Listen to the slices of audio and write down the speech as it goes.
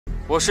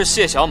我是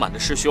谢小满的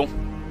师兄，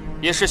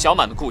也是小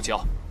满的故交。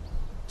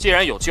既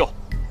然有救，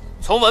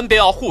从文便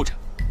要护着。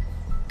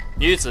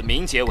女子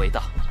名节为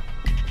大，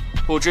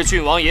不知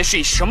郡王爷是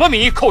以什么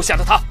名义扣下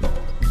的她？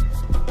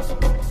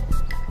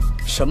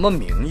什么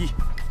名义？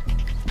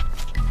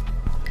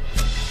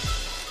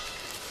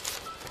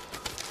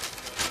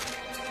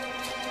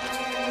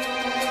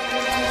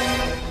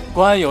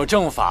官有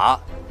正法，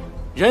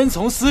人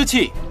从私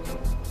契。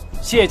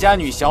谢家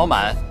女小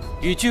满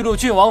与巨鹿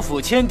郡王府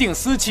签订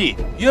私契，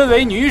约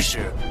为女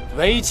使，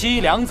为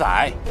期2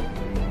载。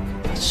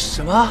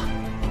什么？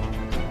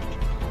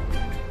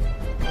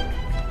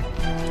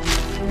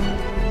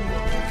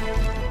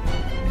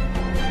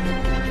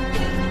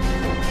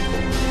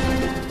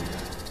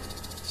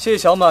谢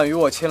小满与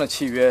我签了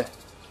契约，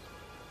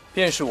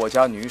便是我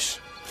家女使。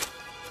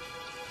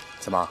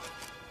怎么？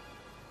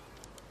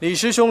李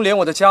师兄连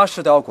我的家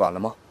事都要管了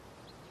吗？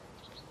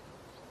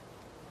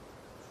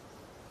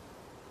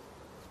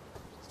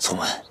宗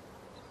文，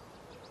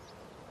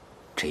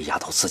这丫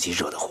头自己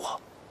惹的祸，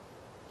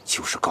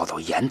就是告到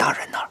严大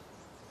人那儿，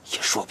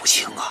也说不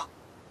清啊。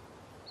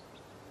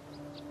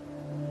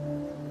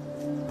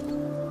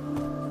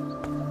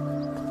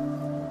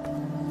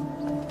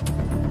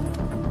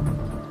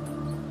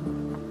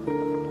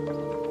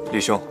李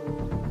兄，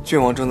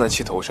郡王正在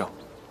气头上，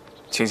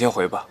请先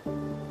回吧。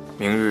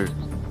明日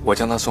我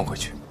将他送回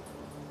去。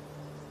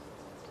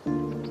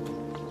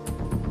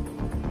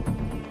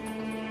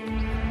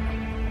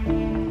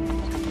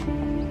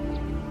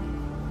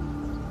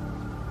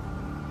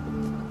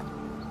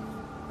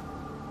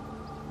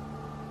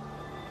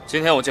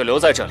今天我就留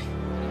在这里，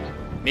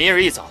明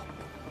日一早，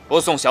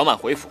我送小满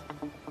回府。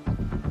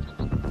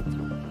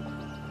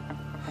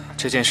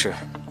这件事，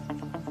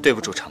对不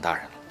住常大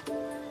人了。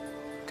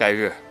改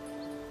日，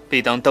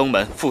必当登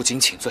门负荆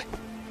请罪。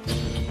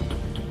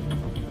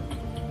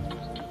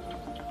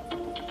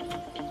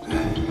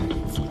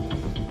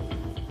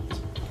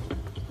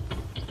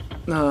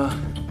那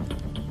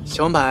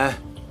小满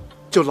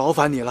就劳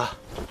烦你了。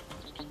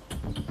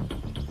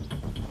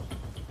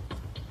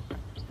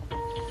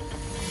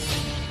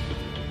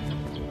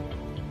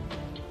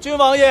郡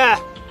王爷，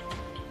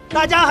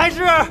大家还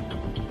是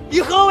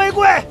以和为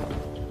贵。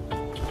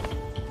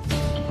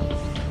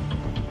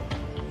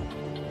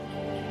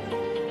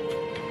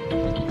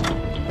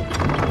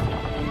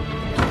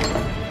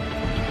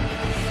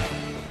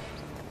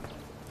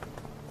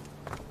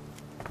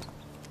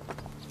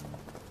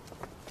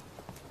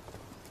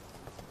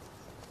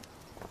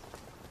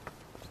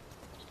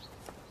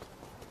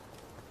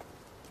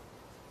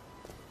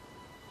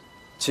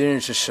今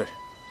日之事，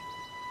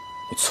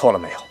你错了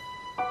没有？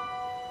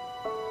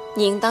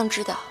你应当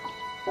知道，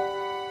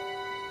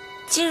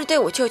今日对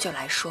我舅舅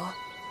来说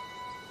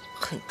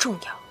很重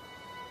要。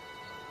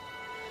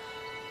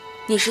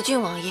你是郡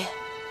王爷，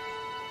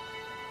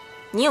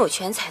你有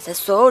权踩在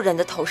所有人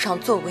的头上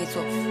作威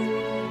作福，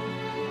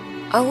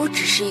而我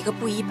只是一个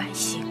布衣百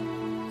姓，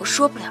我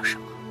说不了什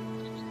么。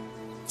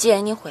既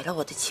然你毁了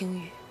我的清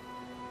誉，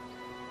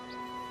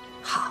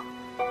好，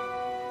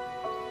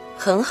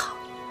很好，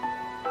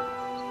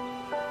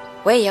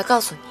我也要告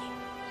诉你，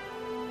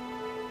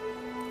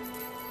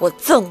我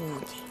憎恶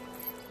你，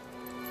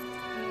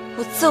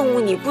我憎恶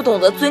你不懂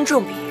得尊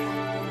重别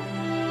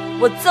人，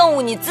我憎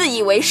恶你自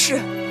以为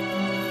是，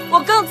我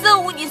更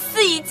憎恶你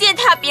肆意践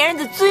踏别人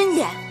的尊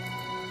严。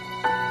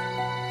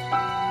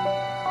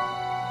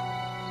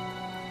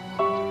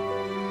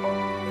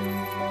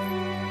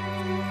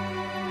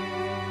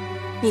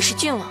你是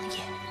郡王爷，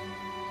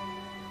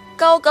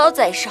高高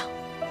在上，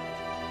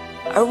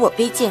而我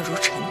卑贱如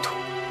尘土，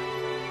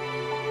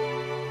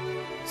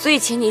所以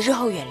请你日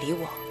后远离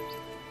我。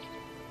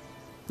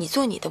你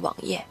做你的王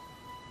爷，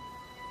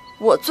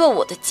我做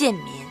我的贱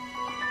民。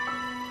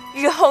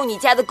日后你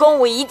家的公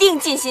我一定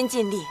尽心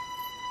尽力，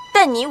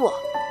但你我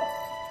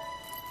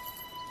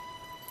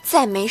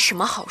再没什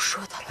么好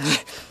说的了。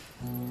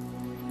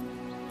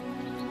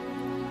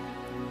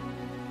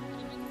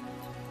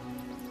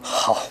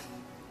好，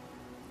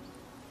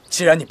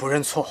既然你不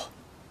认错，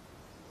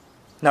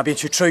那便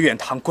去追远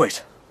堂跪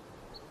着，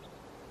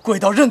跪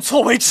到认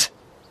错为止。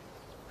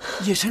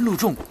夜深露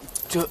重，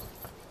这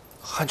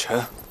汉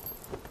臣，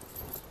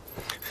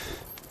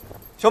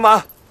小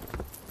满，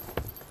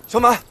小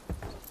满，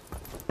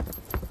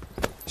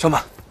小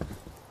满，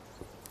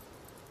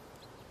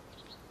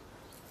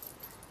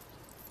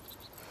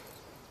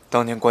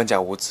当年官家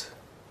无子，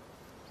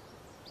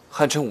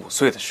汉臣5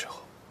岁的时候，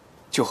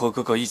就和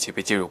哥哥一起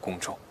被接入宫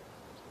中，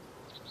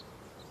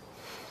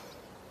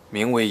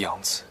名为养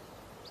子，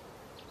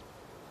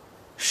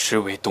实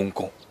为东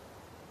宫。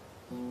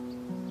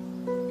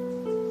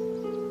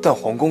但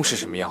皇宫是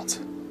什么样子，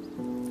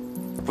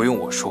不用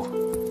我说，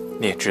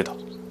你也知道。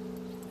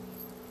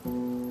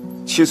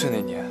7岁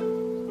那年，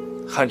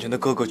汉臣的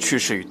哥哥去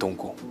世于东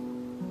宫。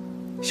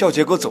孝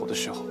杰哥走的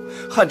时候，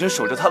汉臣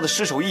守着他的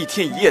尸首1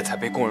天1夜才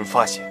被宫人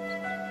发现。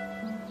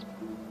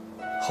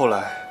后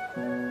来，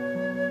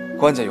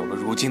官家有了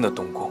如今的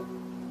东宫，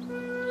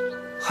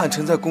汉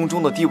臣在宫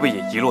中的地位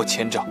也一落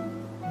千丈。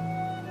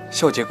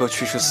孝杰哥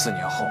去世4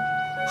年后，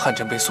汉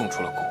臣被送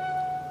出了宫。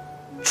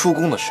出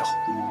宫的时候，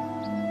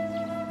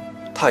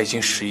他已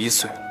经11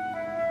岁了。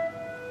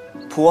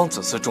蒲王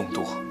子嗣众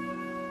多，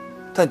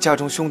但家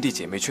中兄弟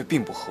姐妹却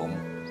并不和睦。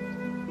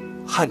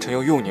汉臣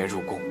又幼年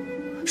入宫，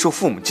受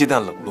父母忌惮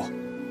冷落，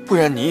不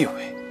然你以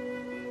为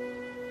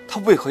他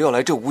为何要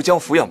来这吴江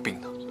府养病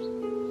呢？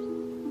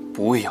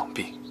不为养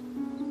病，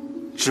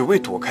只为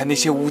躲开那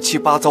些乌七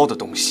八糟的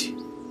东西。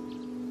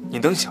你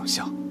能想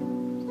象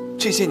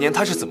这些年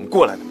他是怎么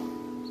过来的吗？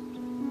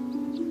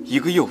一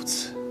个幼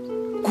子，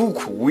孤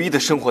苦无依地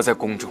生活在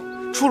宫中，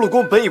出了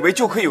宫本以为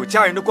就可以有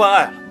家人的关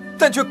爱了，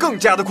但却更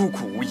加的孤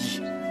苦无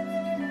依。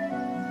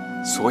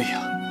所以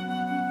啊，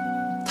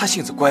他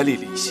性子乖戾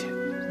了一些，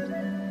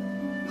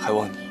还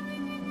望你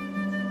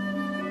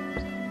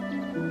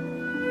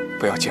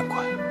不要见怪。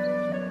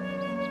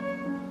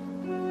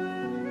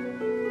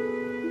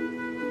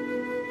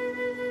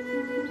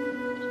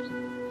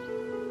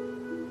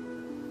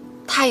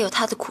他有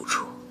他的苦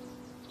处，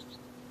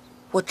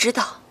我知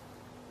道。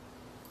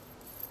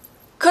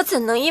可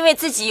怎能因为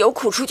自己有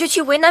苦处就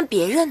去为难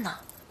别人呢？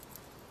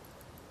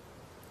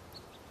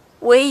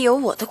我也有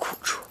我的苦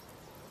处，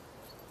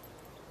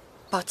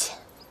抱歉。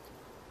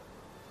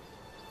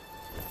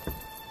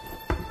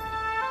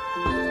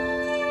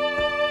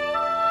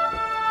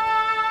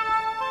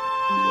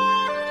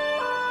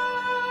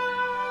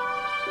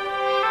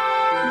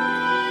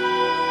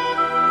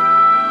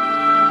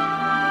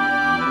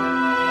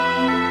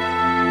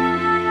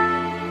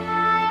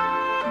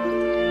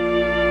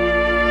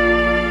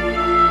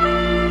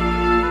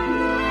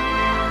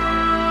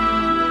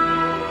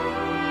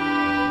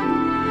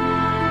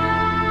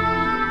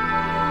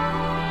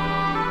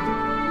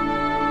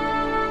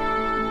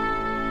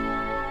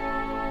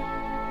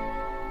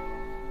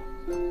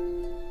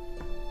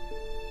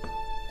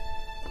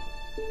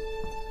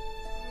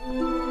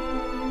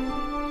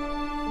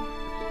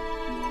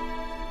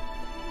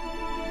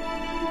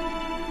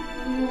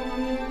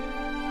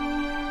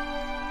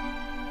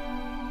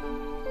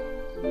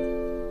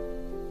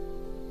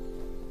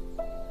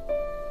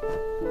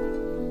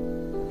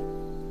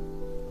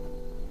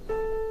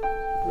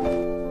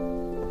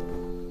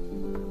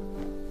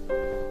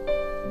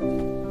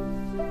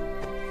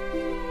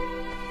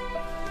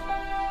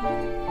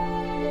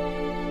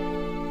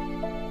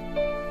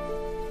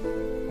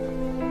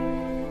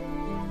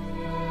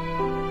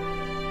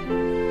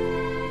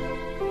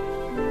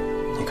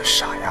你个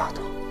傻丫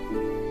头！